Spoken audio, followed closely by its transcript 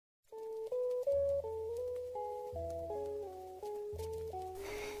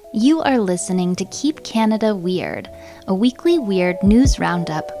You are listening to Keep Canada Weird, a weekly weird news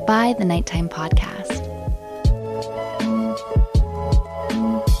roundup by the Nighttime Podcast.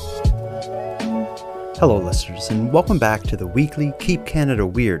 Hello, listeners, and welcome back to the weekly Keep Canada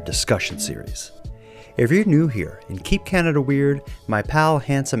Weird discussion series. If you're new here, in Keep Canada Weird, my pal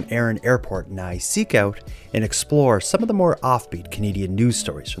Handsome Aaron Airport and I seek out and explore some of the more offbeat Canadian news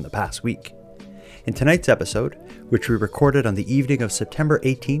stories from the past week. In tonight's episode, which we recorded on the evening of September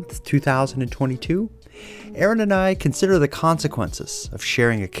 18th, 2022, Aaron and I consider the consequences of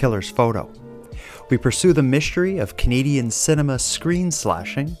sharing a killer's photo. We pursue the mystery of Canadian cinema screen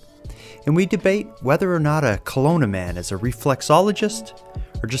slashing, and we debate whether or not a Kelowna man is a reflexologist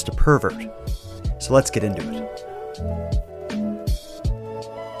or just a pervert. So let's get into it.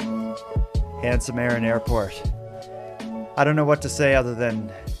 Handsome Aaron Airport. I don't know what to say other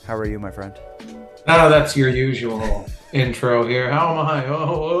than, how are you, my friend? Oh, that's your usual intro here. How am I?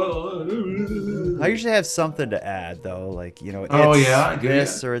 I usually have something to add, though. Like, you know, it's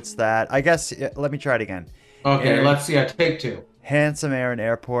this or it's that. I guess, let me try it again. Okay, Aaron, let's see. Take two. Handsome Aaron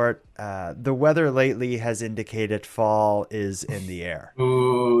Airport. The weather lately has indicated fall is in the air.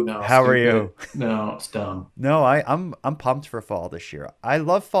 Ooh, no. How are you? No, it's dumb. No, I'm pumped for fall this year. I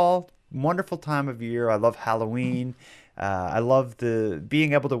love fall. Wonderful time of year. I love Halloween. I love the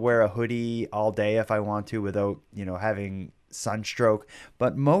being able to wear a hoodie all day if I want to without, having sunstroke.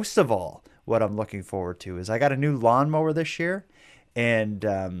 But most of all, what I'm looking forward to is I got a new lawnmower this year.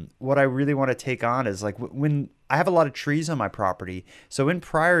 And what I really want to take on is like when I have a lot of trees on my property. So in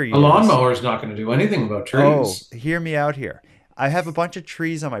prior years, a lawnmower is not going to do anything about trees. Oh, hear me out here. I have a bunch of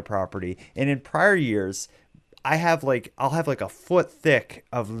trees on my property. And in prior years, I'll have like a foot thick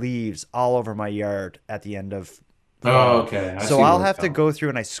of leaves all over my yard at the end of Oh, okay. So I'll have to go through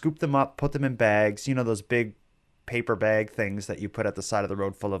and I scoop them up, put them in bags, those big paper bag things that you put at the side of the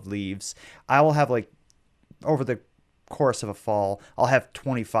road full of leaves. I will have over the course of a fall, I'll have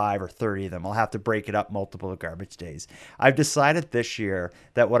 25 or 30 of them. I'll have to break it up multiple garbage days. I've decided this year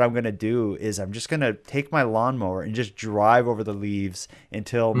that what I'm going to do is I'm just going to take my lawnmower and just drive over the leaves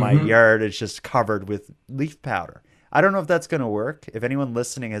until my yard is just covered with leaf powder. I don't know if that's going to work. If anyone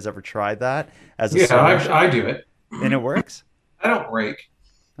listening has ever tried that as a solution. I do it. And it works? I don't rake.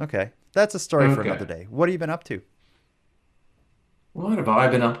 Okay. That's a story for another day. What have you been up to? What have I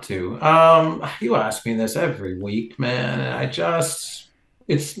been up to? You ask me this every week, man.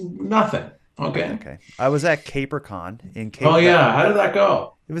 It's nothing. Okay. Okay. I was at CaperCon in Cape. Oh, yeah. How did that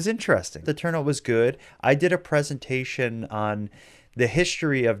go? It was interesting. The turnout was good. I did a presentation on the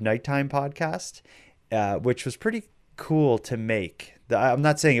history of Nighttime Podcast, which was pretty cool to make. I'm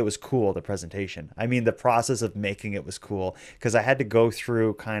not saying it was cool, the presentation. I mean, the process of making it was cool because I had to go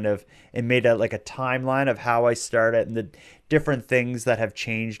through and made a timeline of how I started and the different things that have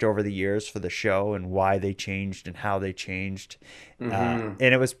changed over the years for the show and why they changed and how they changed. And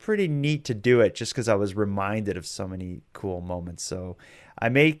it was pretty neat to do it just because I was reminded of so many cool moments. So I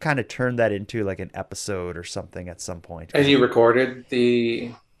may kind of turn that into like an episode or something at some point. And you recorded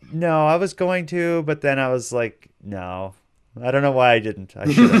the... No, I was going to, but then I was like, no. I don't know why I didn't.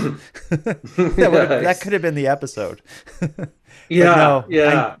 I should have. That could have been the episode.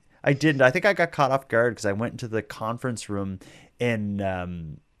 Yeah. I didn't. I think I got caught off guard because I went into the conference room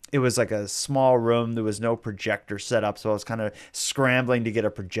and it was like a small room. There was no projector set up. So I was kind of scrambling to get a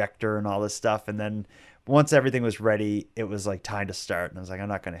projector and all this stuff. And then once everything was ready, it was like time to start. And I was like, I'm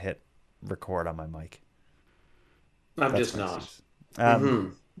not going to hit record on my mic. I'm just not.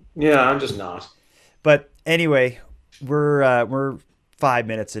 Yeah, I'm just not. But anyway, we're 5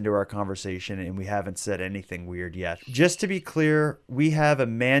 minutes into our conversation and we haven't said anything weird yet. Just to be clear, we have a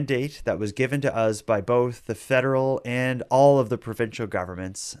mandate that was given to us by both the federal and all of the provincial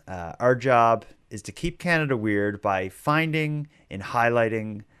governments. Our job is to keep Canada weird by finding and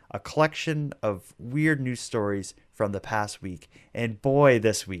highlighting a collection of weird news stories from the past week. And boy,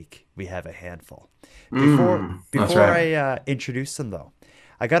 this week we have a handful. Before I introduce them though,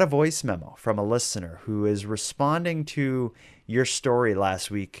 I got a voice memo from a listener who is responding to your story last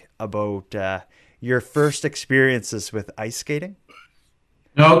week about your first experiences with ice skating.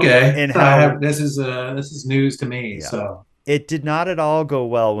 Okay. And how this is news to me. Yeah. So it did not at all go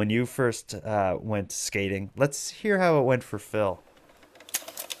well when you first went skating. Let's hear how it went for Phil.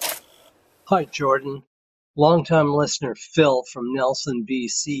 Hi, Jordan. Longtime listener Phil from Nelson,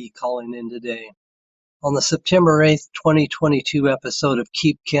 BC, calling in today. On the September 8th, 2022 episode of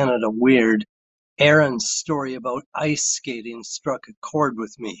Keep Canada Weird, Aaron's story about ice skating struck a chord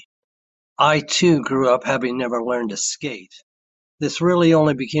with me. I, too, grew up having never learned to skate. This really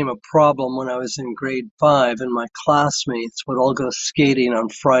only became a problem when I was in grade 5 and my classmates would all go skating on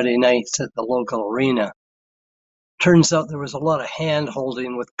Friday nights at the local arena. Turns out there was a lot of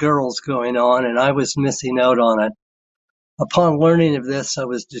hand-holding with girls going on, and I was missing out on it. Upon learning of this, I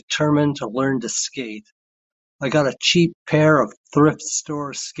was determined to learn to skate. I got a cheap pair of thrift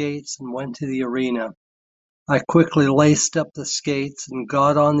store skates and went to the arena. I quickly laced up the skates and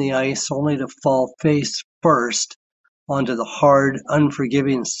got on the ice only to fall face first onto the hard,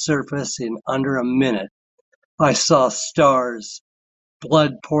 unforgiving surface in under a minute. I saw stars.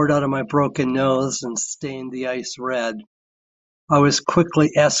 Blood poured out of my broken nose and stained the ice red. I was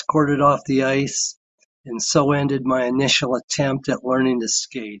quickly escorted off the ice, and so ended my initial attempt at learning to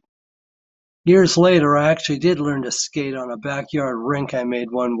skate. Years later, I actually did learn to skate on a backyard rink I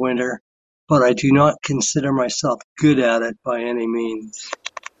made one winter, but I do not consider myself good at it by any means.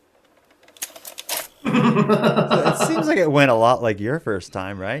 So it seems like it went a lot like your first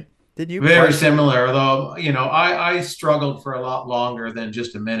time, right? Did you? Very similar, though, I struggled for a lot longer than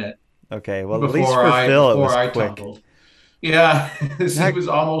just a minute Okay, well, at least for Phil, it was before I quick. tumbled. Yeah, it Not, was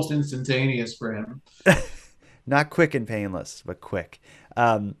almost instantaneous for him. not quick and painless, but quick.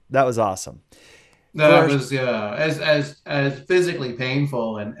 That was awesome. That was as physically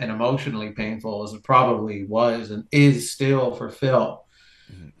painful and emotionally painful as it probably was and is still for Phil.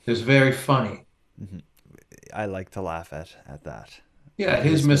 It was very funny. I like to laugh at that. Yeah, At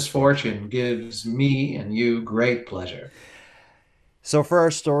his misfortune gives me and you great pleasure. So for our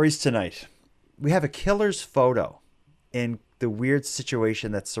stories tonight, we have a killer's photo and the weird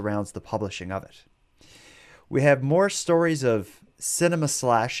situation that surrounds the publishing of it. We have more stories of cinema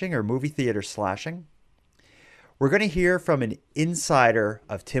slashing or movie theater slashing. We're going to hear from an insider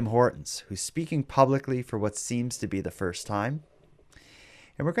of Tim Hortons who's speaking publicly for what seems to be the first time.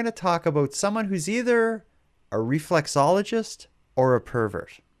 And we're going to talk about someone who's either a reflexologist or a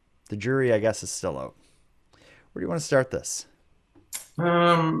pervert. The jury, I guess, is still out. Where do you want to start this?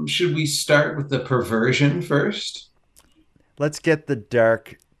 Should we start with the perversion first? Let's get the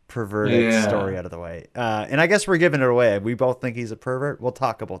dark perverted story Yeah. out of the way. And I guess we're giving it away. We both think he's a pervert. We'll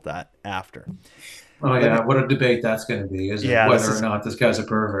talk about that after. Oh Let me, yeah, what a debate that's going to be, isn't it? yeah, this Whether or is not this guy's a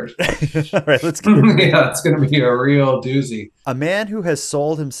pervert. all right. Let's get into it. Yeah, it's going to be a real doozy. A man who has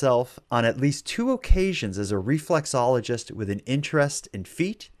sold himself on at least 2 occasions as a reflexologist with an interest in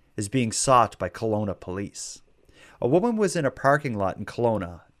feet is being sought by Kelowna police. A woman was in a parking lot in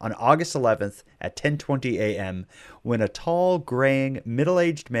Kelowna on August 11th at 10:20 a.m. when a tall, graying,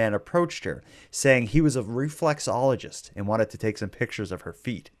 middle-aged man approached her, saying he was a reflexologist and wanted to take some pictures of her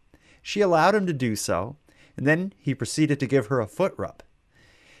feet. She allowed him to do so, and then he proceeded to give her a foot rub.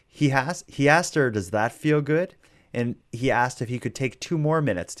 He asked her, "Does that feel good?" And he asked if he could take 2 more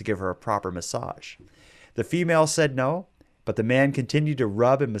minutes to give her a proper massage. The female said no, but the man continued to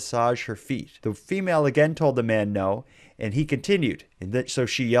rub and massage her feet. The female again told the man no, and he continued, and so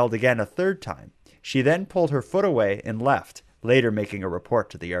she yelled again a third time. She then pulled her foot away and left, later making a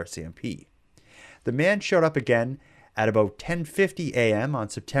report to the RCMP. The man showed up again at about 10:50 a.m. on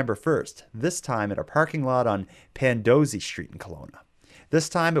September 1st, this time at a parking lot on Pandosy Street in Kelowna. This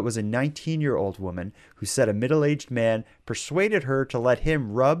time it was a 19-year-old woman who said a middle-aged man persuaded her to let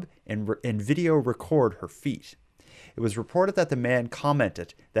him rub and video record her feet. It was reported that the man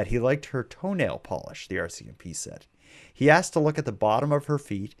commented that he liked her toenail polish, the RCMP said. He asked to look at the bottom of her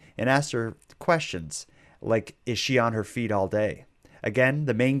feet and asked her questions like, is she on her feet all day? Again,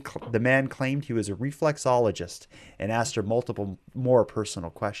 the man claimed he was a reflexologist and asked her multiple more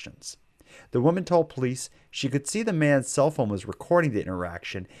personal questions. The woman told police she could see the man's cell phone was recording the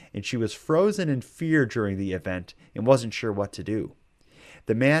interaction and she was frozen in fear during the event and wasn't sure what to do.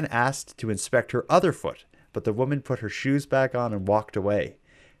 The man asked to inspect her other foot, but the woman put her shoes back on and walked away.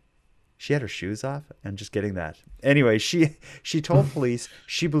 She had her shoes off? I'm just getting that. Anyway, she told police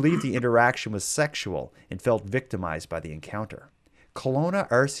she believed the interaction was sexual and felt victimized by the encounter. Kelowna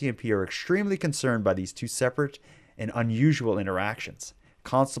RCMP are extremely concerned by these 2 separate and unusual interactions.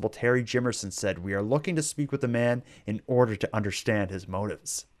 Constable Terry Jimerson said, "We are looking to speak with the man in order to understand his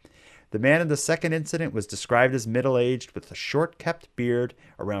motives." The man in the second incident was described as middle-aged with a short-kept beard,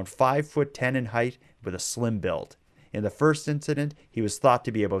 around 5'10" in height, with a slim build. In the first incident, he was thought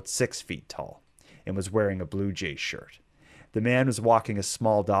to be about 6 feet tall and was wearing a Blue Jays shirt. The man was walking a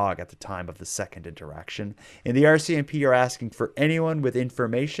small dog at the time of the second interaction, and the RCMP are asking for anyone with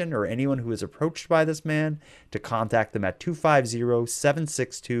information or anyone who is approached by this man to contact them at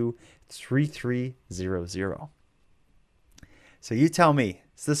 250-762-3300. So you tell me,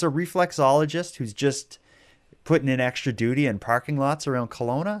 is this a reflexologist who's just putting in extra duty in parking lots around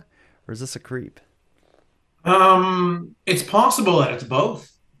Kelowna, or is this a creep? It's possible that it's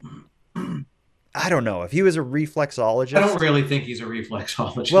both. I don't know. If he was a I don't reflexologist. really think he's a Well,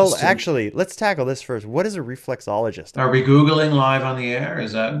 reflexologist. And actually, let's tackle this first. What is a reflexologist? are we Googling live on the air?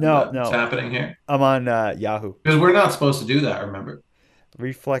 Is No, that what's no. happening here? I'm on Yahoo. Because we're not supposed to do that, remember?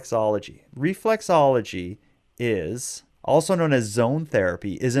 Reflexology. Reflexology is also known as zone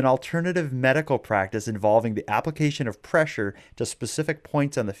therapy, is an alternative medical practice involving the application of pressure to specific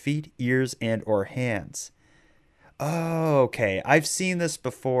points on the feet, ears, and or hands. Oh, okay. I've seen this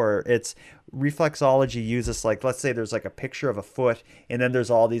before. It's reflexology uses like let's say there's like a picture of a foot and then there's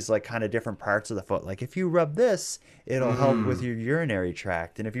all these like kind of different parts of the foot. Like if you rub this, it'll help with Mm. your urinary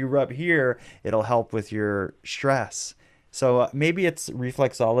tract. And if you rub here, it'll help with your stress. So maybe it's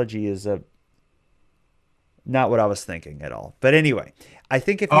reflexology is a not what I was thinking at all. But anyway, I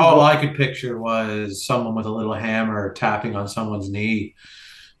think if you All ru- I could picture was someone with a little hammer tapping on someone's knee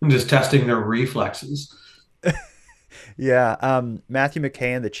and just testing their reflexes. Yeah, Matthew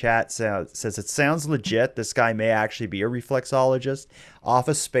McKay in the chat says it sounds legit. This guy may actually be a reflexologist.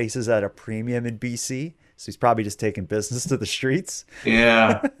 Office space is at a premium in BC, so he's probably just taking business to the streets.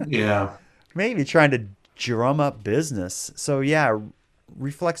 Yeah, yeah. Maybe trying to drum up business. So yeah,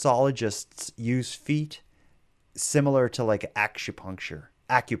 reflexologists use feet similar to like acupuncture,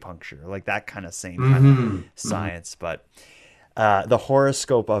 like that kind of same kind of Hmm. science, but the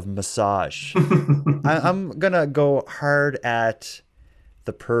horoscope of massage. I'm gonna go hard at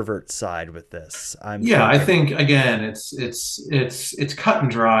the pervert side with this. I'm Yeah, I thinking, think again, it's cut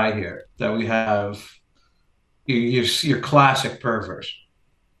and dry here that we have your classic pervert.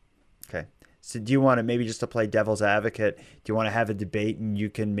 okay. So do you want to maybe just to play devil's advocate? Do you want to have a debate and you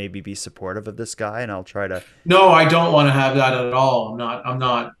can maybe be supportive of this guy and I'll try to No, I don't want to have that at all. I'm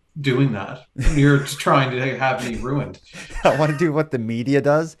not doing that. You're trying to have me ruined. I want to do what the media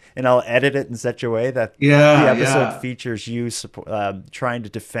does and I'll edit it in such a way that the Yeah, episode yeah. features you trying to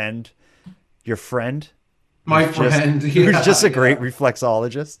defend your friend My friend, who's just yeah, a great yeah.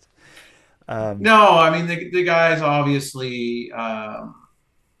 reflexologist. Um, No, I mean the guy's obviously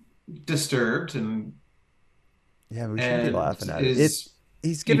disturbed yeah, we shouldn't be and laughing at it. is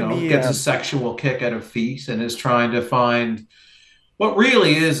He's giving me gets a sexual kick out of feet and is trying to find what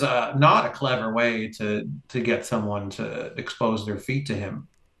really is not a clever way to get someone to expose their feet to him.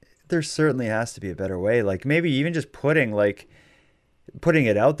 there certainly has to be a better way. Like maybe even just putting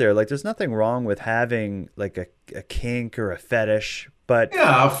it out there. Like there's nothing wrong with having like a kink or a fetish, but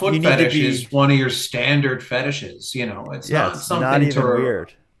Yeah, a you foot need to fetish be is one of your standard fetishes. It's yeah, not it's not something even to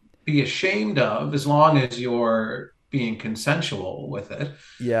weird. be ashamed of as long as you're being consensual with it,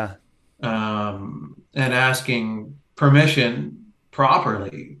 Yeah. and asking permission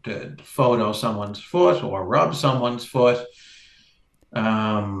properly to photo someone's foot or rub someone's foot.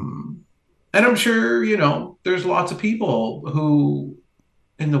 Um, and I'm sure, there's lots of people who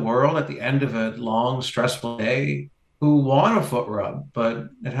in the world at the end of a long, stressful day who want a foot rub, but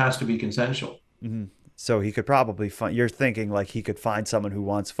it has to be consensual. Hmm. So he could probably find you're thinking like he could find someone who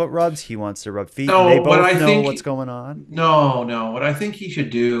wants foot rubs, he wants to rub feet and they No, what both I know think, what's going on. no, no, what I think he should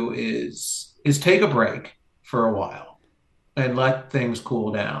do is take a break for a while and let things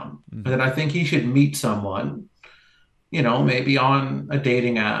cool down. And Hmm. then I think he should meet someone, maybe on a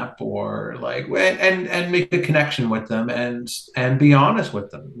dating app or like, and make a connection with them and be honest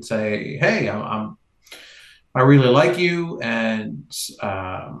with them and say, hey, I really like you, and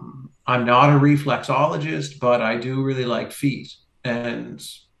I'm not a reflexologist, but I do really like feet, and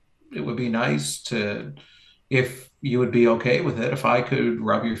it would be nice to if you would be okay with it if I could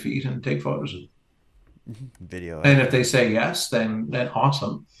rub your feet and take photos of them. Video And if editing. they say yes, then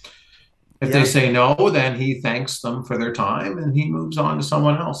awesome. If they Yeah. say no, then he thanks them for their time and he moves on to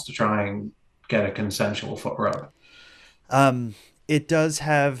someone else to try and get a consensual foot rub. Um, it does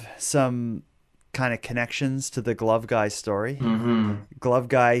have some kind of connections to the glove guy story. Hmm. Glove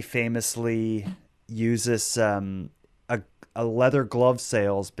guy famously uses a leather glove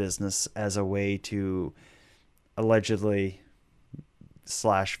sales business as a way to allegedly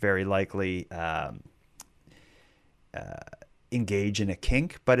slash very likely engage in a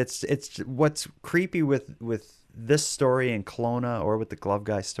kink. But it's what's creepy with this story in Kelowna or with the glove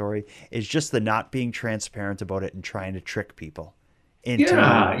guy story is just the not being transparent about it and trying to trick people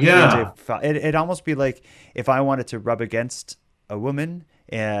Yeah, into yeah. it almost be like if I wanted to rub against a woman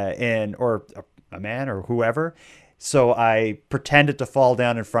and or a man or whoever, so I pretended to fall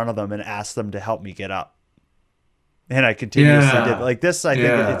down in front of them and asked them to help me get up, and I continuously did Yeah. like this. I think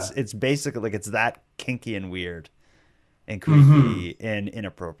Yeah. it's basically like it's that kinky and weird and Hmm. creepy and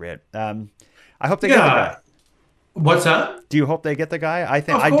inappropriate. I hope they get the guy. Yeah. What's that? Do you hope they get the guy? I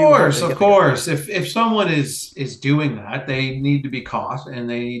think Of I do hope course, they of get the guy. course. If someone is doing that, they need to be caught and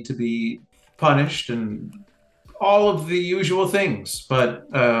they need to be punished and all of the usual things. But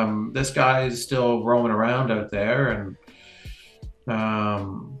this guy is still roaming around out there, and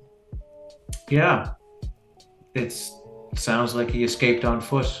um, yeah, it's sounds like he escaped on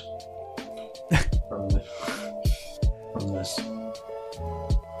foot from from this.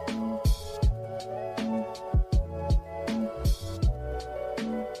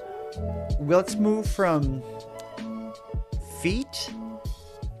 Let's move from feet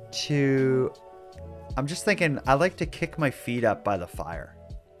to. I'm just thinking. I like to kick my feet up by the fire.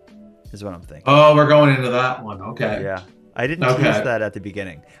 Is what I'm thinking. Oh, we're going into that one. Okay. Yeah. I didn't tease Okay. that at the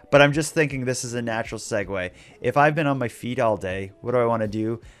beginning, but I'm just thinking this is a natural segue. If I've been on my feet all day, what do I want to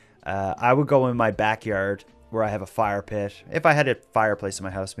do? I would go in my backyard where I have a fire pit. If I had a fireplace in my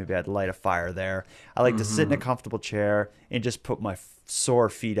house, maybe I'd light a fire there. I like to sit in a Hmm. comfortable chair and just put my sore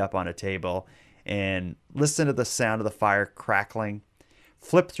feet up on a table and listen to the sound of the fire crackling.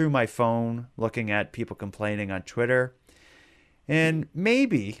 Flip through my phone, looking at people complaining on Twitter, and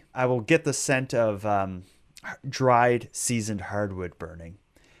maybe I will get the scent of dried, seasoned hardwood burning.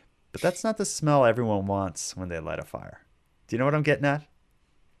 But that's not the smell everyone wants when they light a fire. Do you know what I'm getting at?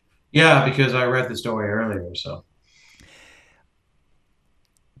 Yeah, because I read the story earlier, so.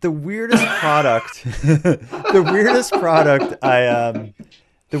 The weirdest product, the weirdest product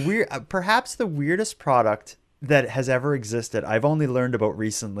perhaps the weirdest product that has ever existed. I've only learned about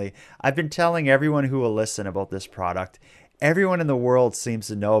recently. I've been telling everyone who will listen about this product. Everyone in the world seems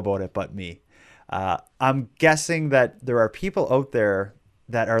to know about it, but me. I'm guessing that there are people out there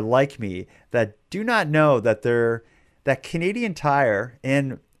that are like me that do not know that Canadian Tire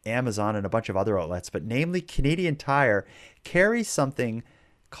and Amazon and a bunch of other outlets, but namely Canadian Tire, carries something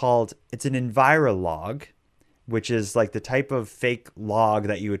called it's an EnviroLog, which is like the type of fake log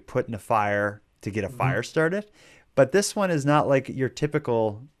that you would put in a fire to get a fire Mhm. started. But this one is not like your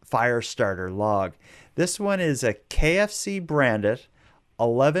typical fire starter log. This one is a KFC branded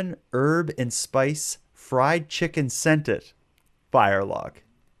 11 herb and spice fried chicken scented fire log.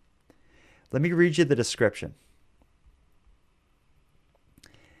 Let me read you the description.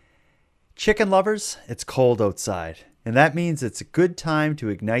 Chicken lovers, it's cold outside, and that means it's a good time to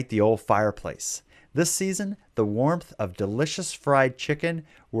ignite the old fireplace. This season, the warmth of delicious fried chicken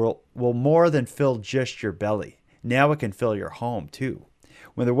will more than fill just your belly. Now it can fill your home too.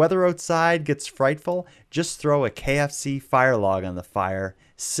 When the weather outside gets frightful, just throw a KFC fire log on the fire,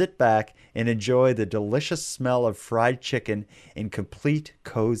 sit back, and enjoy the delicious smell of fried chicken in complete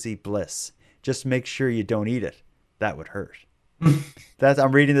cozy bliss. Just make sure you don't eat it. That would hurt.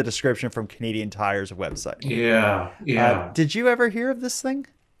 I'm reading the description from Canadian Tire's website. Yeah, yeah. Did you ever hear of this thing?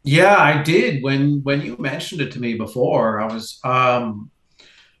 Yeah, I did. When you mentioned it to me before,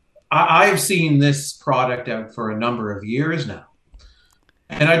 I've seen this product out for a number of years now.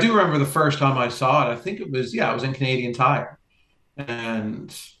 And I do remember the first time I saw it, I think it was, yeah, it was in Canadian Tire.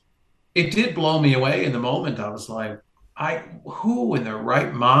 And it did blow me away in the moment. I was like, who in their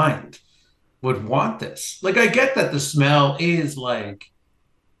right mind would want this? Like, I get that the smell is like,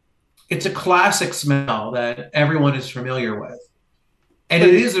 it's a classic smell that everyone is familiar with. And But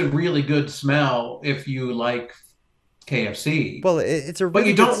it it, is a really good smell if you like KFC, well, it's a but really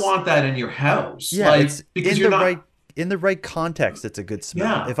you good. don't want that in your house, Yeah, it's like, because you're not, in the right context. It's a good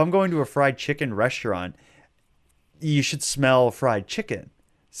smell. yeah, If I'm going to a fried chicken restaurant, you should smell fried chicken,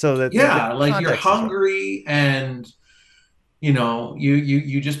 so that the yeah, like you're context is right. hungry and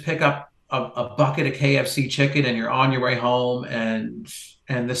you just pick up a bucket of KFC chicken and you're on your way home and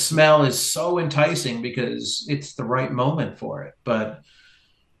the smell is so enticing because it's the right moment for it. But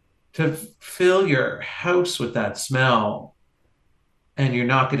to fill your house with that smell and you're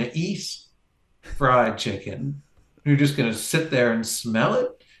not going to eat fried chicken, you're just going to sit there and smell it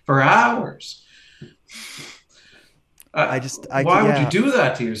for hours. Why would you Yeah, do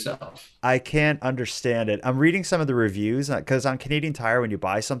that to yourself? I can't understand it. I'm reading some of the reviews because on Canadian Tire, when you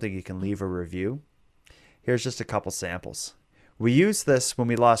buy something, you can leave a review. Here's just a couple samples. We used this when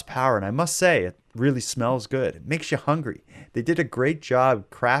we lost power, and I must say, it really smells good. It makes you hungry. They did a great job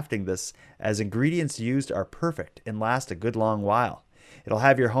crafting this, as ingredients used are perfect and last a good long while. It'll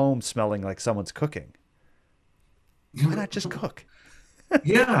have your home smelling like someone's cooking. Why not just cook?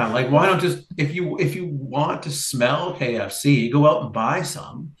 Yeah, like why don't just if you want to smell KFC, go out and buy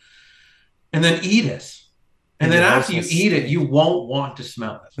some and then eat it. And And then your after house will you eat it, you stink. won't want to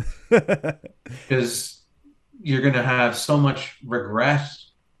smell it because you're going to have so much regret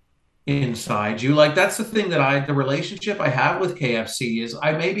inside you. Like that's the thing that the relationship I have with KFC is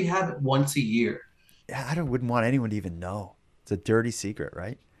I maybe have it once a year. wouldn't want anyone to even know. It's a dirty secret,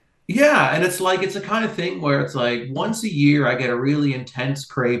 right? Yeah, and it's like it's the kind of thing where it's like once a year I get a really intense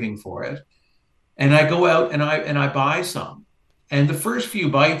craving for it, and I go out and I buy some. And the first few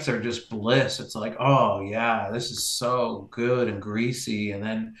bites are just bliss. It's like, oh yeah, this is so good and greasy. And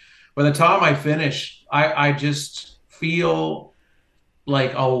then by the time I finish, I just feel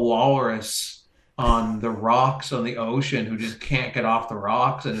like a walrus on the rocks on the ocean who just can't get off the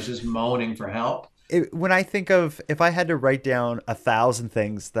rocks and is just moaning for help. When I think of if I had to write down 1,000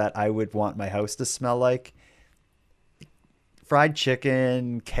 things that I would want my house to smell like, fried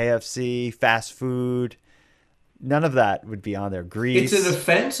chicken, KFC, fast food, none of that would be on there. It's Grease. an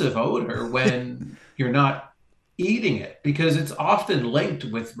offensive odor when you're not eating it because it's often linked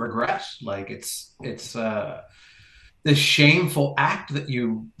with regret. Like it's this shameful act that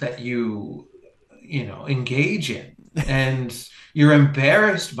you engage in, and you're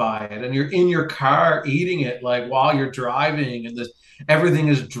embarrassed by it, and you're in your car eating it like while you're driving, and this everything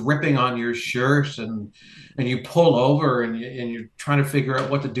is dripping on your shirt, and you pull over and you're trying to figure out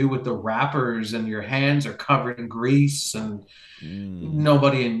what to do with the wrappers, and your hands are covered in grease, and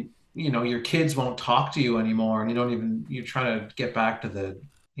nobody in your kids won't talk to you anymore, and you're trying to get back to the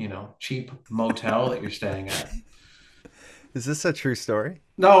cheap motel that you're staying at. Is this a true story?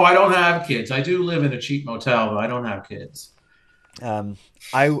 No, I don't have kids. I do live in a cheap motel, but I don't have kids. Um,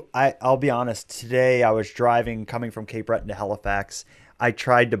 I'll be honest. Today I was driving, coming from Cape Breton to Halifax. I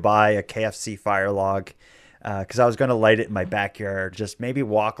tried to buy a KFC fire log because I was going to light it in my backyard. Just maybe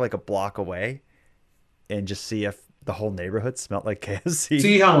walk like a block away and just see if the whole neighborhood smelled like KFC.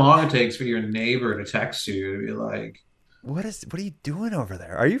 See how long it takes for your neighbor to text you to be like, What are you doing over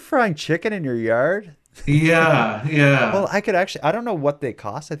there? Are you frying chicken in your yard? yeah, yeah. Well, I don't know what they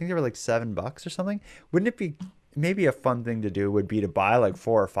cost. I think they were like $7 or something. Wouldn't it be maybe a fun thing to do would be to buy like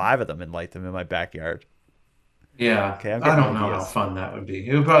 4 or 5 of them and light them in my backyard? Yeah, Okay, I'm I getting don't know how ideas. fun that would be.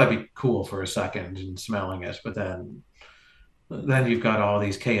 It would probably be cool for a second and smelling it, but then you've got all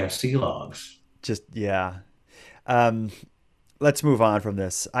these KFC logs. Just yeah. Um, let's move on from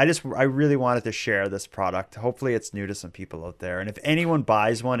this. I really wanted to share this product. Hopefully it's new to some people out there. And if anyone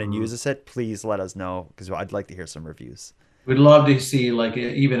buys one and Mm. uses it, please let us know because I'd like to hear some reviews. We'd love to see like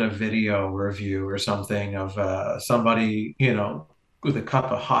even a video review or something of somebody, with a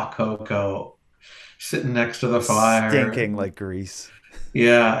cup of hot cocoa sitting next to the fire. Stinking like grease.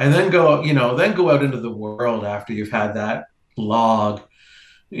 Yeah, and then go out into the world after you've had that log,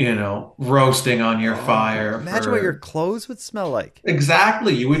 roasting on your Oh, fire imagine what your for clothes would smell like.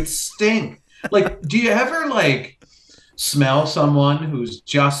 exactly. You would stink. Like, do you ever like smell someone who's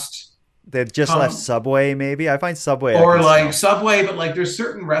just They've just left come Subway, maybe. I find Subway I or can like smell. Subway, but like there's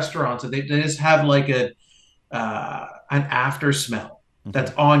certain restaurants that they just have like an after smell Hmm.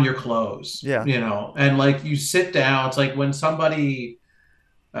 that's on your clothes, Yeah. and like you sit down, it's like when somebody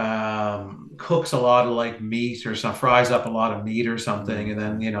cooks a lot of like meat or some fries up a lot of meat or something, and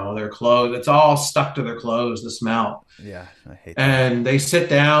then Hmm. their clothes, it's all stuck to their clothes, the smell, Yeah, I hate that. and they sit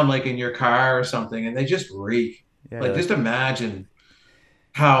down like in your car or something, and they just reek. Yeah, Like like, just imagine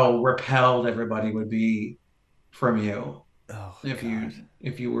how repelled everybody would be from you oh if God.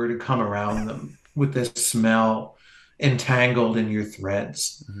 you were to come around them with this smell entangled in your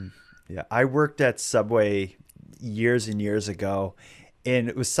threads. Hmm. Yeah, I worked at Subway years and years ago, and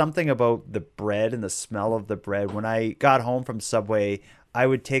it was something about the bread and the smell of the bread. When I got home from Subway, I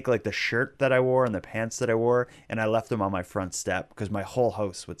would take like the shirt that I wore and the pants that I wore, and I left them on my front step because my whole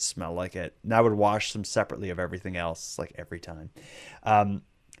house would smell like it. And I would wash them separately of everything else, like every time. Um,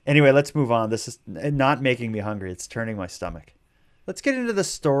 anyway, let's move on. This is not making me hungry. It's turning my stomach. Let's get into the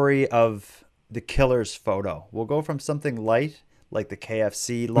story of the killer's photo. We'll go from something light, like the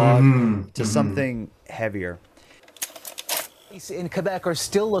KFC log, Hmm. to something heavier. Police in Quebec are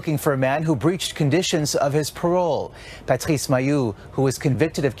still looking for a man who breached conditions of his parole. Patrice Mayou, who was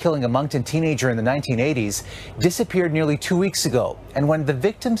convicted of killing a Moncton teenager in the 1980s, disappeared nearly 2 weeks ago. And when the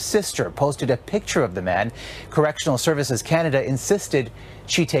victim's sister posted a picture of the man, Correctional Services Canada insisted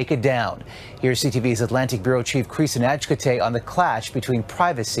she take it down. Here's CTV's Atlantic Bureau Chief Creason Adjkate on the clash between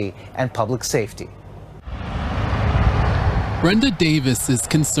privacy and public safety. Brenda Davis is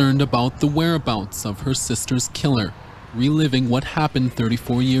concerned about the whereabouts of her sister's killer, reliving what happened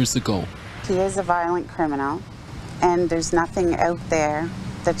 34 years ago. He is a violent criminal, and there's nothing out there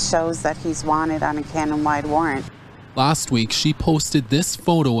that shows that he's wanted on a canon-wide warrant. Last week, she posted this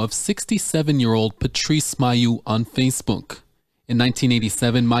photo of 67-year-old Patrice Mayou on Facebook. In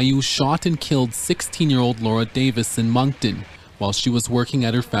 1987, Mayou shot and killed 16-year-old Laura Davis in Moncton while she was working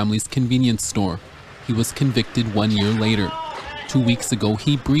at her family's convenience store. He was convicted 1 year later. 2 weeks ago,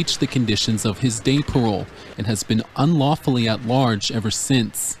 he breached the conditions of his day parole and has been unlawfully at large ever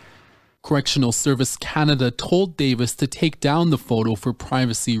since. Correctional Service Canada told Davis to take down the photo for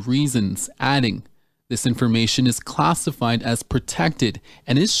privacy reasons, adding, "This information is classified as protected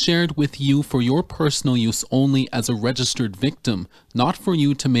and is shared with you for your personal use only as a registered victim, not for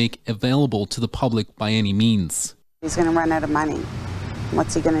you to make available to the public by any means." He's going to run out of money.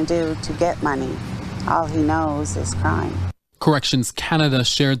 What's he going to do to get money? All he knows is crime. Corrections Canada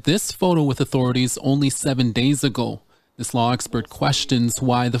shared this photo with authorities only 7 days ago. This law expert questions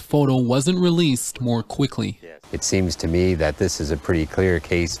why the photo wasn't released more quickly. It seems to me that this is a pretty clear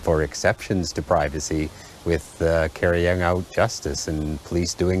case for exceptions to privacy with carrying out justice and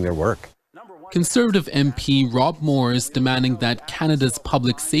police doing their work. Conservative MP Rob Moore is demanding that Canada's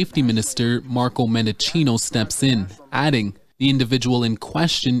Public Safety Minister Marco Mendicino steps in, adding, "The individual in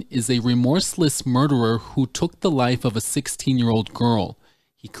question is a remorseless murderer who took the life of a 16-year-old girl.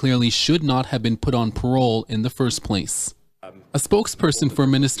 He clearly should not have been put on parole in the first place." A spokesperson for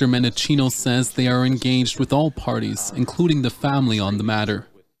Minister Mendicino says they are engaged with all parties, including the family, on the matter.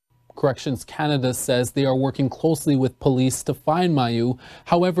 Corrections Canada says they are working closely with police to find Mailloux.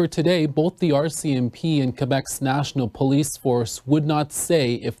 However, today, both the RCMP and Quebec's National Police Force would not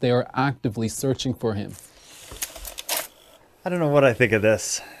say if they are actively searching for him. I don't know what I think of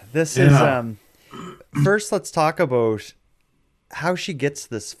this. This is, first let's talk about how she gets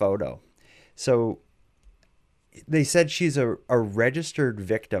this photo. So they said she's a registered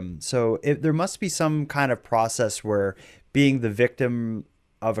victim. So there must be some kind of process where being the victim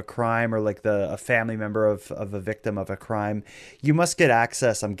of a crime, or like a family member of a victim of a crime, you must get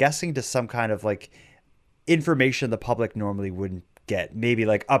access, I'm guessing, to some kind of like information the public normally wouldn't get. Maybe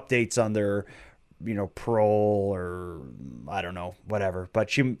like updates on their, parole, or I don't know, whatever. But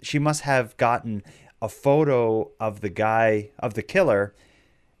she must have gotten a photo of the guy, of the killer,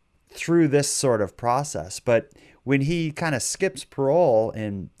 through this sort of process. But when he kind of skips parole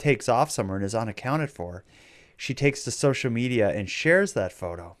and takes off somewhere and is unaccounted for, she takes to social media and shares that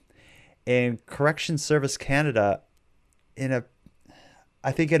photo. And Corrections Service Canada,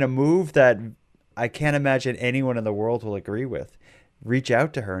 I think in a move that I can't imagine anyone in the world will agree with, reach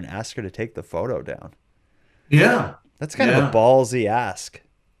out to her and ask her to take the photo down. Yeah. That's kind of a ballsy ask.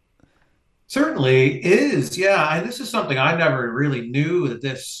 Certainly is. Yeah. And this is something I never really knew that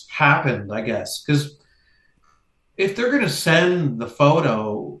this happened, I guess. Because if they're going to send the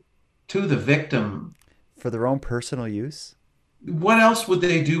photo to the victim for their own personal use, what else would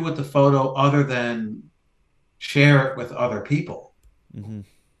they do with the photo other than share it with other people? Mm-hmm.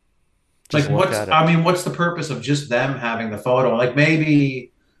 Like, what's the purpose of just them having the photo? Like,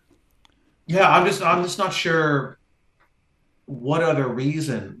 maybe, I'm just not sure what other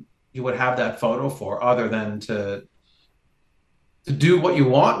reason you would have that photo for other than to do what you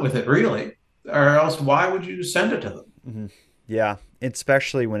want with it, really. Or else why would you send it to them? Mm-hmm. Yeah,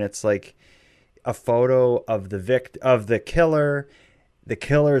 especially when it's like a photo of the killer. The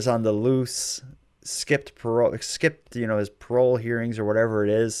killer's on the loose, skipped his parole hearings or whatever it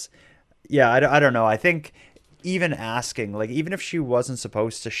is. Yeah, I don't know. I think even asking, like, even if she wasn't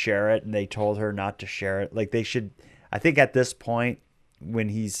supposed to share it and they told her not to share it, like, they should, I think at this point when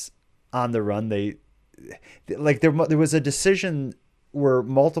he's on the run, there was a decision where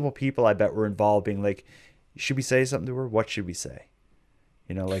multiple people, I bet, were involved, being like, should we say something to her? What should we say?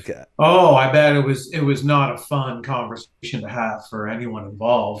 I bet it was not a fun conversation to have for anyone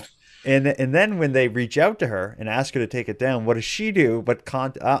involved. And then when they reach out to her and ask her to take it down, what does she do? But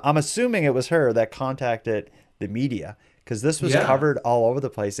I'm assuming it was her that contacted the media, because this was covered all over the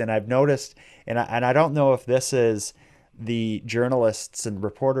place. And I've noticed, and I don't know if this is the journalists and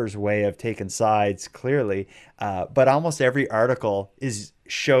reporters' way of taking sides clearly, but almost every article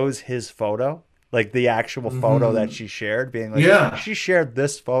shows his photo, like the actual photo that she shared, being like, she shared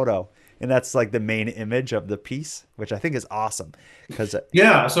this photo. And that's like the main image of the piece, which I think is awesome.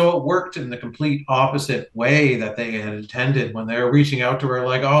 So it worked in the complete opposite way that they had intended when they were reaching out to her,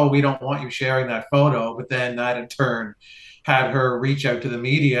 like, oh, we don't want you sharing that photo. But then that in turn had her reach out to the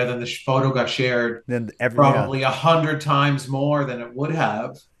media. Then the photo got shared probably 100 times more than it would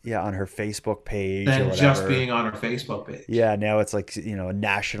have. Yeah, on her Facebook page than or whatever. Just being on her Facebook page. Yeah, now it's like,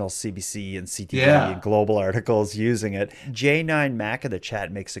 national CBC and CTV and global articles using it. J9 Mac in the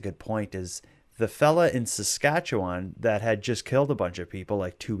chat makes a good point, is the fella in Saskatchewan that had just killed a bunch of people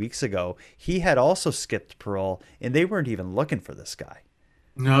like 2 weeks ago, he had also skipped parole, and they weren't even looking for this guy.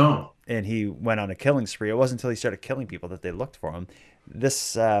 No. And he went on a killing spree. It wasn't until he started killing people that they looked for him.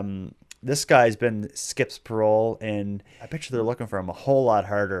 This guy's skips parole, and I bet you they're looking for him a whole lot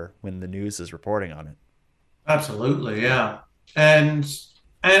harder when the news is reporting on it. Absolutely, yeah. and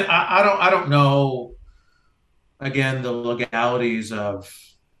I don't know again the legalities of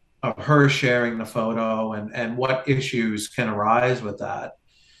her sharing the photo and what issues can arise with that.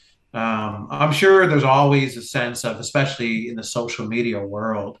 I'm sure there's always a sense of, especially in the social media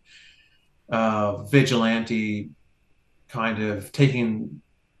world, vigilante kind of taking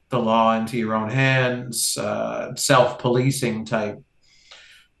the law into your own hands, self-policing type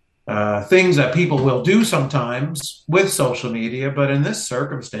things that people will do sometimes with social media. But in this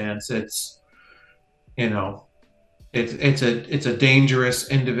circumstance, you know, it's a dangerous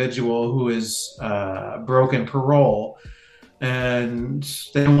individual who is broken parole, and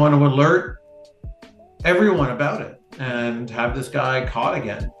they want to alert everyone about it and have this guy caught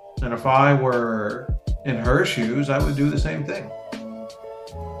again. And if I were in her shoes, I would do the same thing.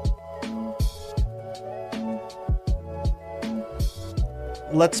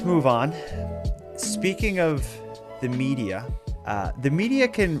 Let's move on. Speaking of the media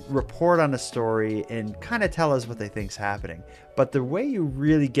can report on a story and kind of tell us what they think's happening. But the way you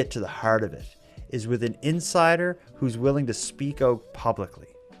really get to the heart of it is with an insider who's willing to speak out publicly.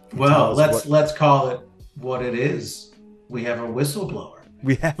 Well, let's call it what it is. We have a whistleblower.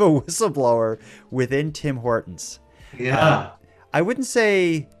 We have a whistleblower within Tim Hortons. Yeah. I wouldn't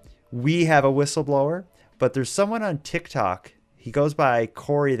say we have a whistleblower, but there's someone on TikTok. He goes by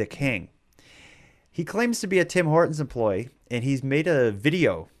Corey the King. He claims to be a Tim Hortons employee, and he's made a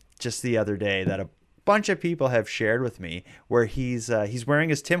video just the other day that a bunch of people have shared with me where he's wearing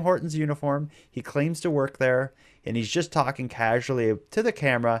his Tim Hortons uniform. He claims to work there, and he's just talking casually to the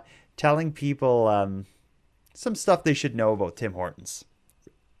camera, telling people some stuff they should know about Tim Hortons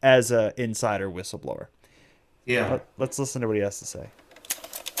as an insider whistleblower. Yeah. Let's listen to what he has to say.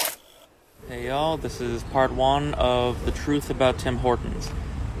 Hey y'all, this is part 1 of The Truth About Tim Hortons.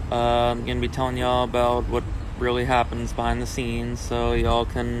 I'm going to be telling y'all about what really happens behind the scenes so y'all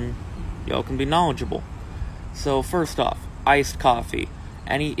can be knowledgeable. So first off, iced coffee.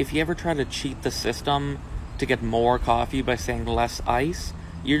 If you ever try to cheat the system to get more coffee by saying less ice,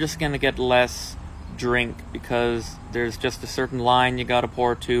 you're just going to get less drink because there's just a certain line you got to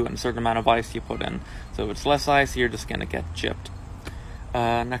pour to and a certain amount of ice you put in. So if it's less ice, you're just going to get chipped.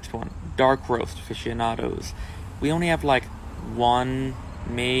 Next one, dark roast aficionados. We only have like 1,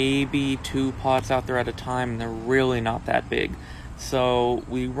 maybe 2 pots out there at a time, and they're really not that big. So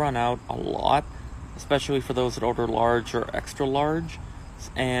we run out a lot, especially for those that order large or extra large.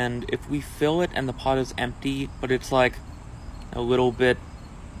 And if we fill it and the pot is empty, but it's like a little bit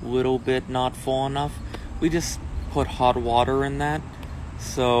not full enough, we just put hot water in that.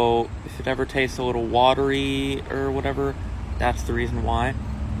 So if it ever tastes a little watery or whatever, that's the reason why.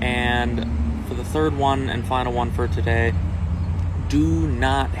 And for the third one and final one for today, do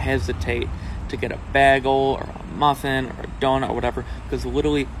not hesitate to get a bagel or a muffin or a donut or whatever, because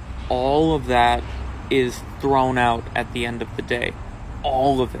literally all of that is thrown out at the end of the day.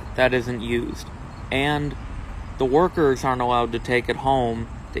 All of it that isn't used. And the workers aren't allowed to take it home.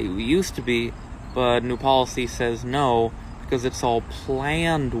 They used to be, but new policy says no, because it's all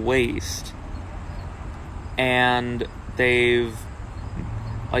planned waste. And they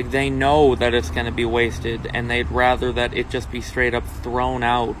know that it's going to be wasted, and they'd rather that it just be straight up thrown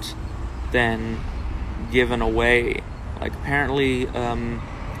out than given away. Like, apparently, from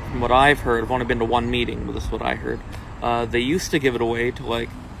what I've heard, I've only been to one meeting, but this is what I heard. They used to give it away to, like,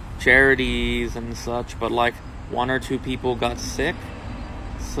 charities and such, but, like, 1 or 2 people got sick,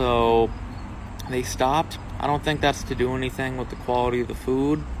 so they stopped. I don't think that's to do anything with the quality of the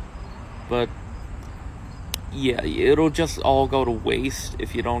food, but yeah, it'll just all go to waste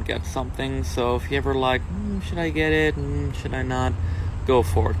if you don't get something. So if you ever like, should I get it? Should I not? Go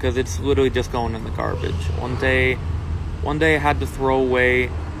for it, because it's literally just going in the garbage. One day I had to throw away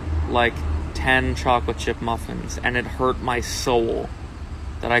like 10 chocolate chip muffins, and it hurt my soul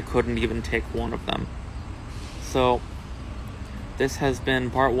that I couldn't even take one of them. So this has been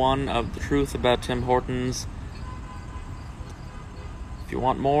part 1 of The Truth About Tim Hortons. If you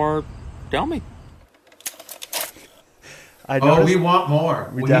want more, tell me. We want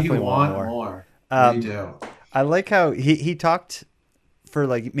more. We definitely want more. We do. I like how he talked for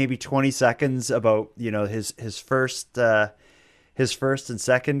like maybe 20 seconds about, his first and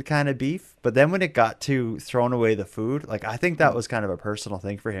second kind of beef, but then when it got to throwing away the food, like I think that was kind of a personal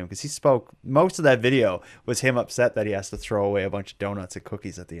thing for him, because he spoke, most of that video was him upset that he has to throw away a bunch of donuts and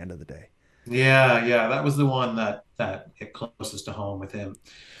cookies at the end of the day. Yeah, that was the one that hit closest to home with him.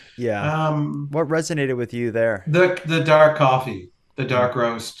 Yeah. What resonated with you there? The dark coffee, the dark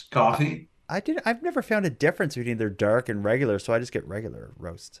roast coffee. I've never found a difference between their dark and regular, so I just get regular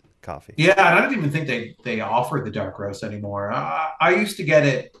roast coffee. Yeah, and I don't even think they offer the dark roast anymore. I used to get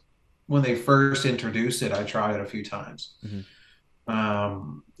it when they first introduced it. I tried it a few times,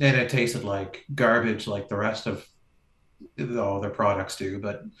 and it tasted like garbage, like the rest of all their products do.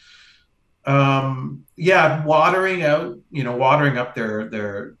 But yeah, watering up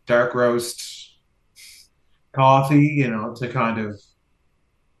their dark roast coffee, to kind of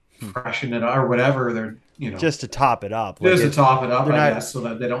freshen it or whatever. They're just to top it up, just to top it up, I not, guess, so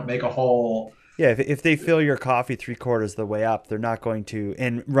that they don't make a whole. Yeah, if they fill your coffee 3/4 the way up, they're not going to,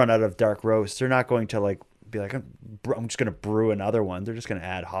 and run out of dark roast, they're not going to like be like, I'm just going to brew another one. They're just going to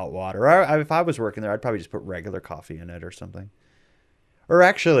add hot water. Or if I was working there, I'd probably just put regular coffee in it or something. Or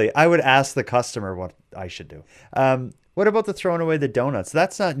actually, I would ask the customer what I should do. What about the throwing away the donuts?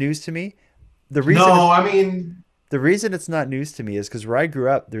 That's not news to me. The reason it's not news to me is because where I grew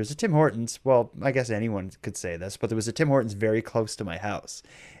up, there's a Tim Hortons. Well, I guess anyone could say this, but there was a Tim Hortons very close to my house.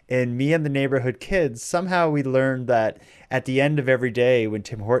 And me and the neighborhood kids, somehow we learned that at the end of every day when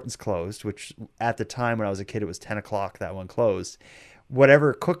Tim Hortons closed, which at the time when I was a kid, it was 10 o'clock that one closed,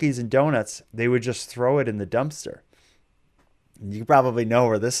 whatever cookies and donuts, they would just throw it in the dumpster. You probably know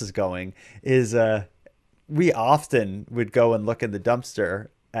where this is going, is we often would go and look in the dumpster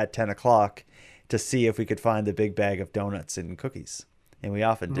at 10 o'clock to see if we could find the big bag of donuts and cookies. And we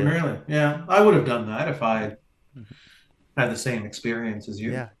often did. Really? Yeah. I would have done that if I had the same experience as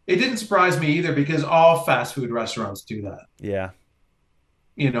you. Yeah. It didn't surprise me either because all fast food restaurants do that. Yeah.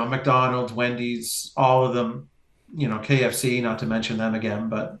 McDonald's, Wendy's, all of them, KFC, not to mention them again,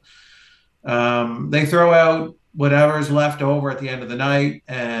 but they throw out whatever's left over at the end of the night,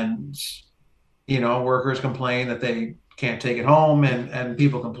 and workers complain that they can't take it home, and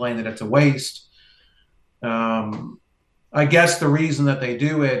people complain that it's a waste. I guess the reason that they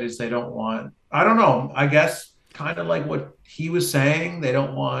do it is they don't want, I don't know, I guess kind of like what he was saying, they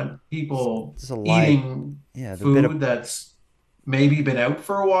don't want people eating food that's maybe been out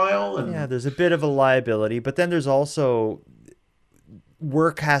for a while. And yeah, there's a bit of a liability, but then there's also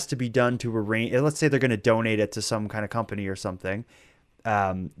work has to be done to arrange. Let's say they're going to donate it to some kind of company or something.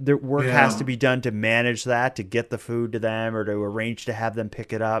 The work has to be done to manage that, to get the food to them, or to arrange to have them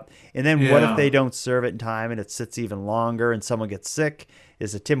pick it up. And then what if they don't serve it in time and it sits even longer and someone gets sick?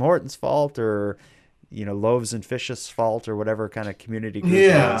 Is it Tim Hortons' fault, or Loaves and Fish's fault, or whatever kind of community group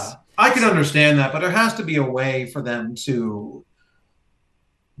it is? I can understand that, but there has to be a way for them to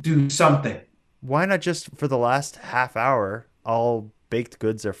do something. Why not just for the last half hour, all baked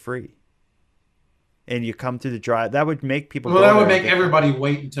goods are free? And you come through the drive. That would make people. Well, that would make everybody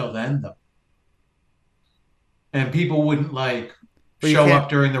wait until then, though. And people wouldn't show up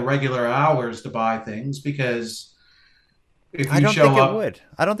during the regular hours to buy things, because if you I don't show think up, it would.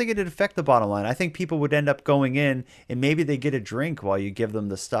 I don't think it'd affect the bottom line. I think people would end up going in, and maybe they get a drink while you give them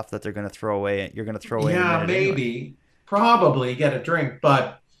the stuff that they're going to throw away. You're going to throw away. Yeah, maybe, probably get a drink,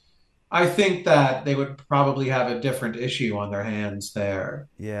 but I think that they would probably have a different issue on their hands there.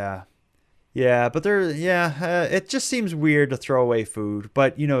 Yeah. Yeah, but it just seems weird to throw away food.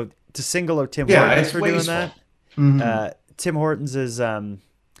 But, to single out Tim Hortons for doing that. Mm-hmm. Tim Hortons is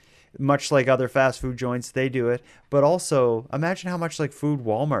much like other fast food joints, they do it. But also, imagine how much food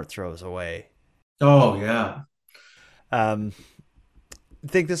Walmart throws away. Oh, yeah.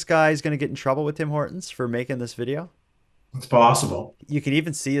 Think this guy's going to get in trouble with Tim Hortons for making this video? It's possible. You can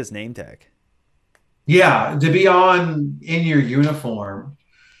even see his name tag. Yeah, to be in your uniform,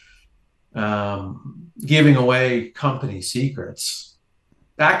 giving away company secrets.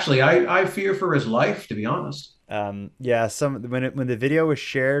 Actually, I fear for his life, to be honest. When the video was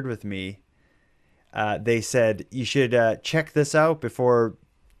shared with me, they said you should check this out before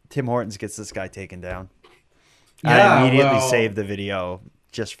Tim Hortons gets this guy taken down. Yeah, I immediately saved the video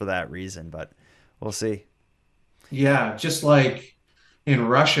just for that reason, but we'll see. Yeah, just like in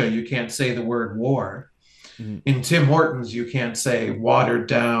Russia, you can't say the word war. Mm-hmm. In Tim Hortons, you can't say watered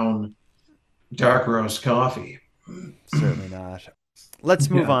down dark roast coffee. Certainly not. Let's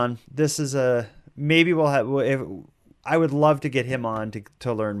move on. This is maybe we'll have. I would love to get him on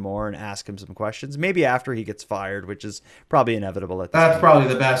to learn more and ask him some questions. Maybe after he gets fired, which is probably inevitable at this point. Probably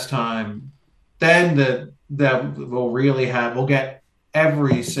the best time. Then we'll get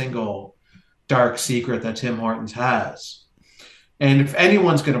every single dark secret that Tim Hortons has. And if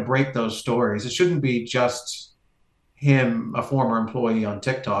anyone's going to break those stories, it shouldn't be just him, a former employee on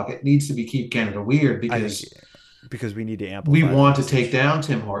TikTok. It needs to be Keep Canada Weird, because we need to amplify. We want to take down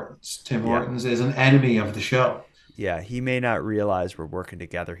Tim Hortons. Tim Hortons is an enemy of the show. Yeah, he may not realize we're working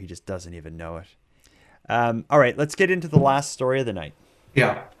together. He just doesn't even know it. All right, let's get into the last story of the night.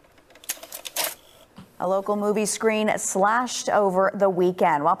 Yeah. A local movie screen slashed over the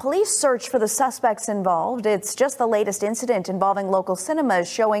weekend. While police search for the suspects involved, it's just the latest incident involving local cinemas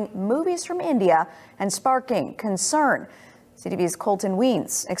showing movies from India and sparking concern. CTV's Colton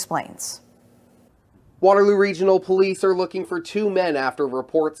Weens explains. Waterloo Regional Police are looking for 2 men after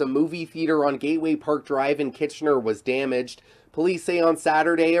reports a movie theater on Gateway Park Drive in Kitchener was damaged. Police say on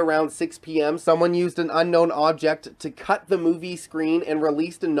Saturday around 6 p.m. someone used an unknown object to cut the movie screen and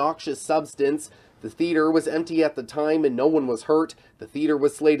released a noxious substance. The theater was empty at the time and no one was hurt. The theater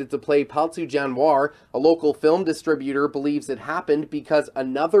was slated to play Paltu Janwar. A local film distributor believes it happened because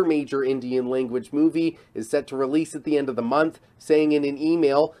another major Indian language movie is set to release at the end of the month, saying in an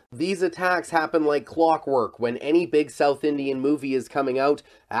email, "These attacks happen like clockwork when any big South Indian movie is coming out,"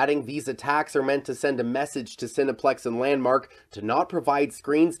 adding these attacks are meant to send a message to Cineplex and Landmark to not provide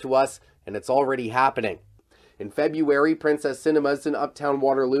screens to us, and it's already happening. In February, Princess Cinemas in Uptown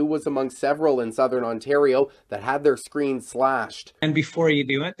Waterloo was among several in Southern Ontario that had their screens slashed. And before you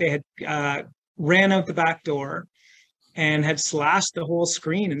do it, they had ran out the back door and had slashed the whole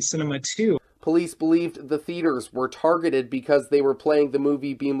screen in Cinema 2. Police believed the theaters were targeted because they were playing the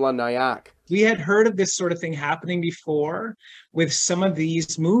movie Bhimla Nayak. We had heard of this sort of thing happening before with some of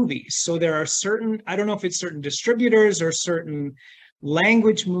these movies. So there are certain, I don't know if it's certain distributors or certain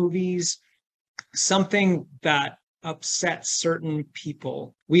language movies, something that upsets certain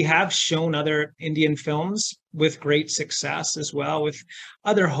people. We have shown other Indian films with great success as well with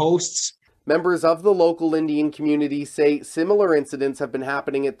other hosts. Members of the local Indian community say similar incidents have been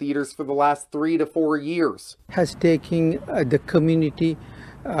happening at theaters for the last 3 to 4 years. Has taken the community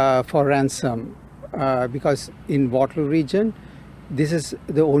for ransom because in Waterloo region, this is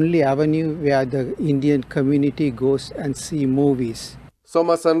the only avenue where the Indian community goes and see movies.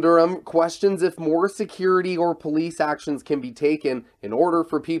 Soma Sundaram questions if more security or police actions can be taken in order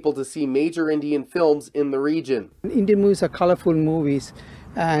for people to see major Indian films in the region. Indian movies are colorful movies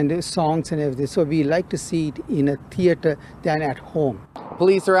and songs and everything, so we like to see it in a theater than at home.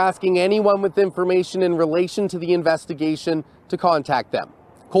 Police are asking anyone with information in relation to the investigation to contact them.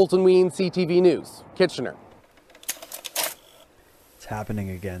 Colton Ween, CTV News, Kitchener. It's happening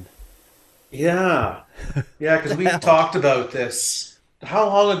again. Yeah. Yeah, because we talked about this. How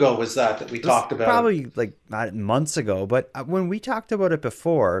long ago was that we talked about? Probably like not months ago, but when we talked about it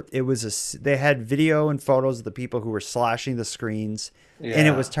before, it was they had video and photos of the people who were slashing the screens, and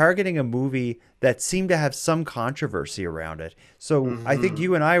it was targeting a movie that seemed to have some controversy around it. So I think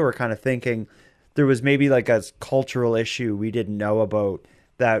you and I were kind of thinking there was maybe like a cultural issue we didn't know about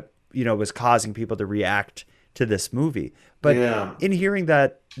that, you know, was causing people to react to this movie. But in hearing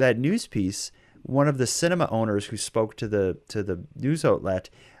that news piece, one of the cinema owners who spoke to the news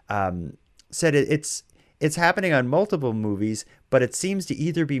outlet said it's happening on multiple movies, but it seems to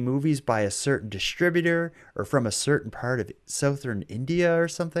either be movies by a certain distributor or from a certain part of southern India or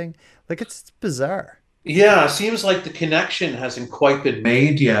something. Like, it's bizarre. Yeah, it seems like the connection hasn't quite been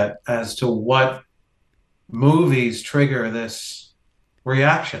made yet as to what movies trigger this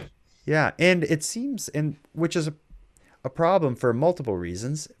reaction. Yeah, and it seems, and which is a problem for multiple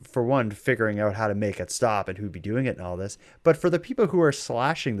reasons. For one, figuring out how to make it stop and who'd be doing it and all this. But for the people who are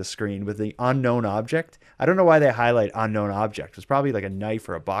slashing the screen with the unknown object, I don't know why they highlight unknown object. It's probably like a knife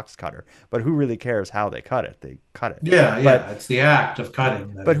or a box cutter. But who really cares how they cut it? They cut it. Yeah, it's the act of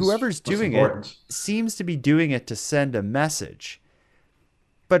cutting. But whoever's doing it seems to be doing it to send a message.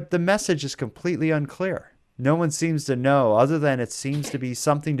 But the message is completely unclear. No one seems to know, other than it seems to be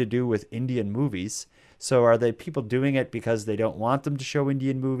something to do with Indian movies. So are they people doing it because they don't want them to show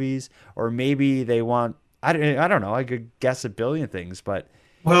Indian movies? Or maybe they want, I don't know, I could guess a billion things, but...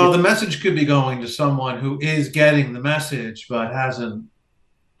 Well, the message could be going to someone who is getting the message, but hasn't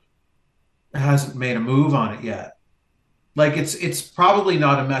made a move on it yet. Like, it's probably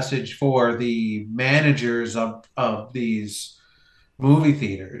not a message for the managers of these movie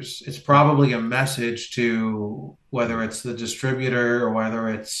theaters. It's probably a message to whether it's the distributor or whether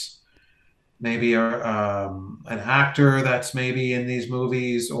it's maybe an actor that's maybe in these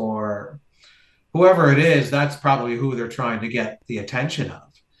movies, or whoever it is. That's probably who they're trying to get the attention of.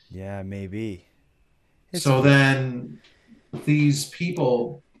 Yeah, maybe. So then these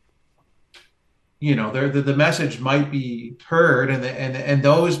people, you know, the message might be heard, and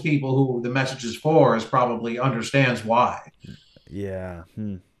those people who the message is for is probably understands why. Yeah.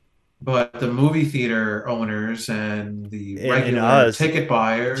 But the movie theater owners and the regular ticket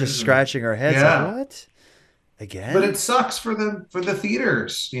buyers just scratching our heads. Like, what? Again? But it sucks for the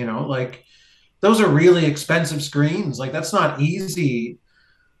theaters, you know, like those are really expensive screens. Like, that's not easy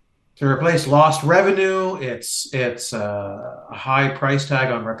to replace. Lost revenue. It's a high price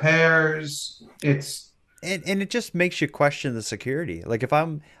tag on repairs. It's And it just makes you question the security. Like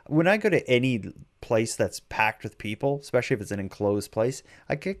when I go to any place that's packed with people, especially if it's an enclosed place,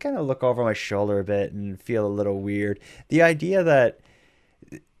 I can kind of look over my shoulder a bit and feel a little weird. The idea that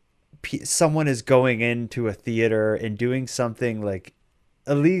someone is going into a theater and doing something like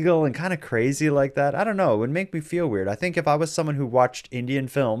illegal and kind of crazy like that, I don't know, it would make me feel weird. I think if I was someone who watched Indian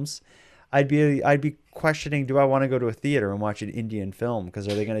films, I'd be questioning, do I want to go to a theater and watch an Indian film? Because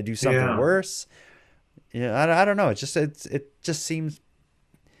are they going to do something worse? Yeah, I don't know. It just seems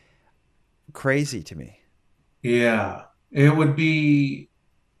crazy to me. Yeah, it would be.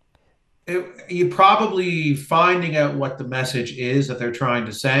 You probably finding out what the message is that they're trying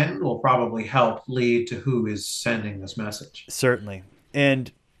to send will probably help lead to who is sending this message. Certainly,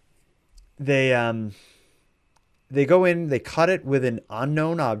 and they go in, they cut it with an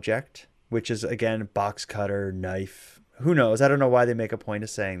unknown object, which is again box cutter, knife. Who knows? I don't know why they make a point of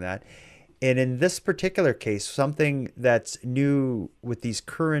saying that. And in this particular case, something that's new with these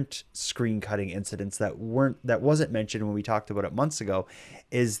current screen cutting incidents that wasn't mentioned when we talked about it months ago,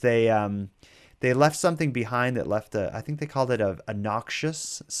 is they left something behind that left I think they called it a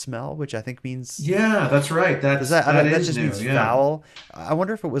noxious smell, which I think means that's right. That just new, means foul. I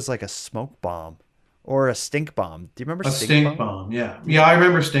wonder if it was like a smoke bomb or a stink bomb. Do you remember stink bomb? Yeah, I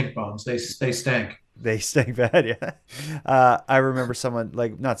remember stink bombs. They stank. They stink bad, yeah. I remember I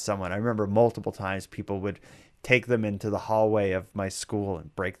remember multiple times people would take them into the hallway of my school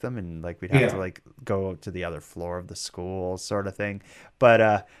and break them, and like we'd have to go to the other floor of the school sort of thing. But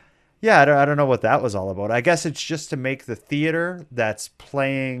I don't know what that was all about. I guess it's just to make the theater that's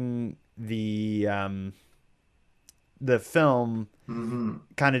playing the film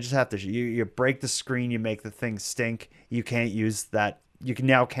kind of just have to you break the screen, you make the thing stink. You can't use that. You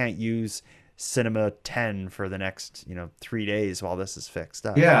can't use Cinema 10 for the next 3 days while this is fixed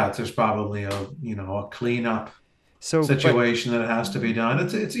up. There's probably a cleanup situation that has to be done.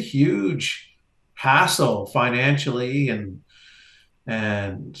 It's a huge hassle financially and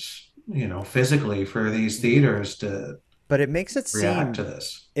physically for these theaters to but it makes it react to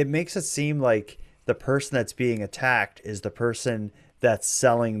this. It makes it seem like the person that's being attacked is the person that's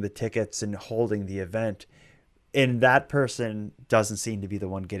selling the tickets and holding the event. And that person doesn't seem to be the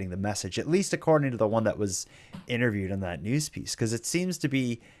one getting the message, at least according to the one that was interviewed in that news piece, because it seems to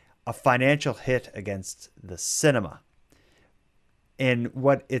be a financial hit against the cinema. And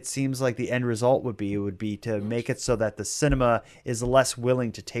what it seems like the end result would be to make it so that the cinema is less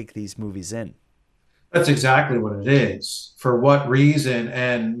willing to take these movies in. That's exactly what it is. For what reason?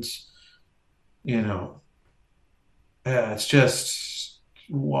 And, it's just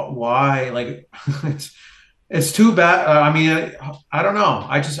why, like, it's too bad. I mean, I don't know.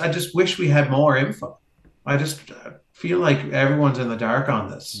 I just wish we had more info. I just feel like everyone's in the dark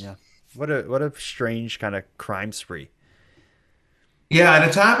on this. Yeah. What a strange kind of crime spree. Yeah, and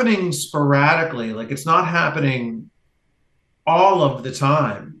it's happening sporadically. Like, it's not happening all of the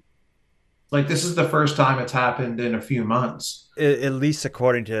time. Like, this is the first time it's happened in a few months. At least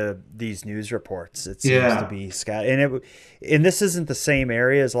according to these news reports, it seems to be scattered. And this isn't the same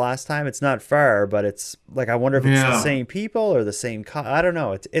area as last time. It's not far, but it's like, I wonder if it's the same people or the same. I don't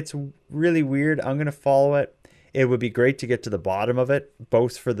know. It's really weird. I'm going to follow it. It would be great to get to the bottom of it,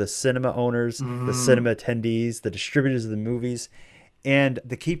 both for the cinema owners, the cinema attendees, the distributors of the movies, and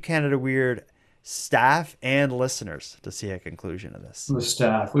the Keep Canada Weird staff and listeners to see a conclusion of this. The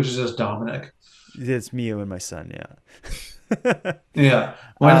staff, which is just Dominic. It's me and my son, yeah. Yeah.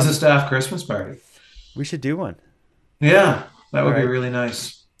 When's the staff Christmas party? We should do one. Yeah, that would be really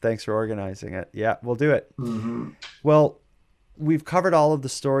nice. Thanks for organizing it. Yeah, we'll do it. Well, we've covered all of the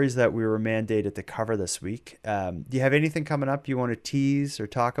stories that we were mandated to cover this week. Do you have anything coming up you want to tease or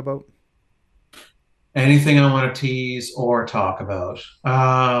talk about? Anything I want to tease or talk about?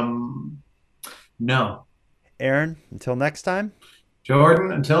 No. Aaron, until next time.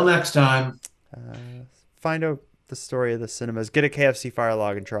 Jordan, until next time. Find out the story of the cinemas. Get a KFC fire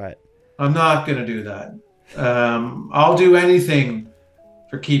log and try it. I'm not going to do that. I'll do anything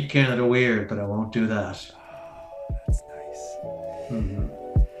for Keep Canada Weird, but I won't do that. Oh, that's nice.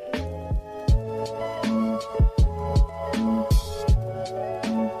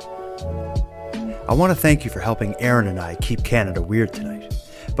 I want to thank you for helping Aaron and I keep Canada weird tonight.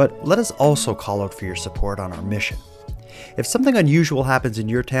 But let us also call out for your support on our mission. If something unusual happens in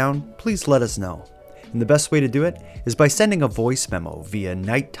your town, please let us know. And the best way to do it is by sending a voice memo via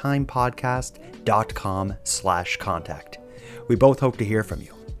nighttimepodcast.com/contact. We both hope to hear from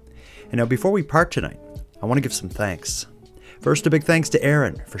you. And now before we part tonight, I want to give some thanks. First, a big thanks to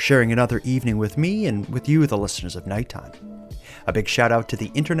Aaron for sharing another evening with me and with you, the listeners of Nighttime. A big shout out to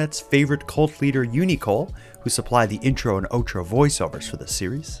the internet's favorite cult leader Unicole, who supplied the intro and outro voiceovers for this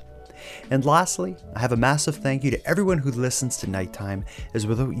series. And lastly, I have a massive thank you to everyone who listens to Nighttime, as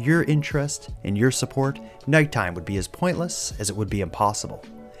without your interest and your support, Nighttime would be as pointless as it would be impossible.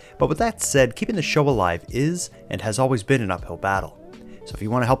 But with that said, keeping the show alive is and has always been an uphill battle. So if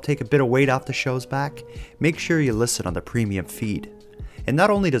you want to help take a bit of weight off the show's back, make sure you listen on the premium feed. And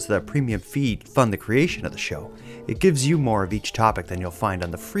not only does the premium feed fund the creation of the show, it gives you more of each topic than you'll find on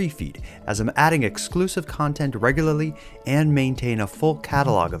the free feed, as I'm adding exclusive content regularly and maintain a full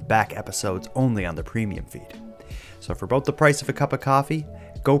catalog of back episodes only on the premium feed. So for about the price of a cup of coffee,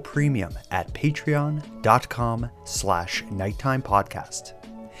 go premium at patreon.com/nighttimepodcast.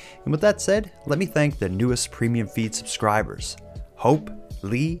 And with that said, let me thank the newest premium feed subscribers, Hope,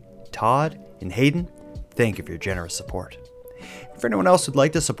 Lee, Todd, and Hayden. Thank you for your generous support. For anyone else who'd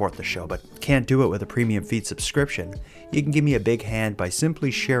like to support the show but can't do it with a premium feed subscription, you can give me a big hand by simply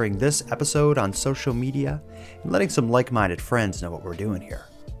sharing this episode on social media and letting some like-minded friends know what we're doing here.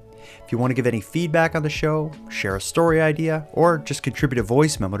 If you want to give any feedback on the show, share a story idea, or just contribute a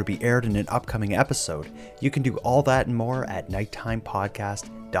voice memo to be aired in an upcoming episode, you can do all that and more at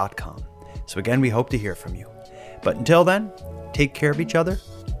nighttimepodcast.com. So again, we hope to hear from you. But until then, take care of each other,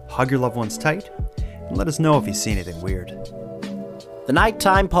 hug your loved ones tight, and let us know if you see anything weird. The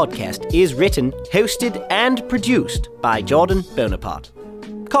Nighttime Podcast is written, hosted, and produced by Jordan Bonaparte.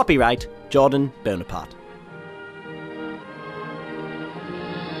 Copyright Jordan Bonaparte.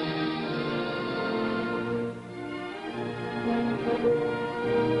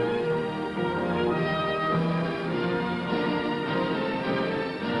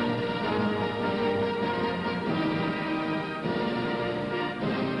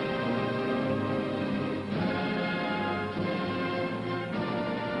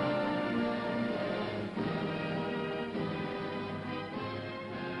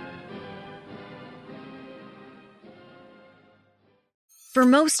 For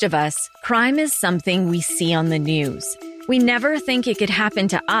most of us, crime is something we see on the news. We never think it could happen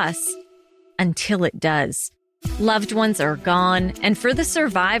to us until it does. Loved ones are gone, and for the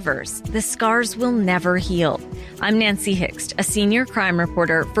survivors, the scars will never heal. I'm Nancy Hixt, a senior crime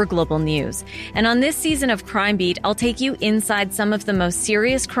reporter for Global News. And on this season of Crime Beat, I'll take you inside some of the most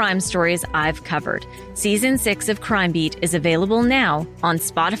serious crime stories I've covered. Season 6 of Crime Beat is available now on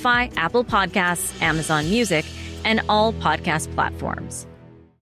Spotify, Apple Podcasts, Amazon Music, and all podcast platforms.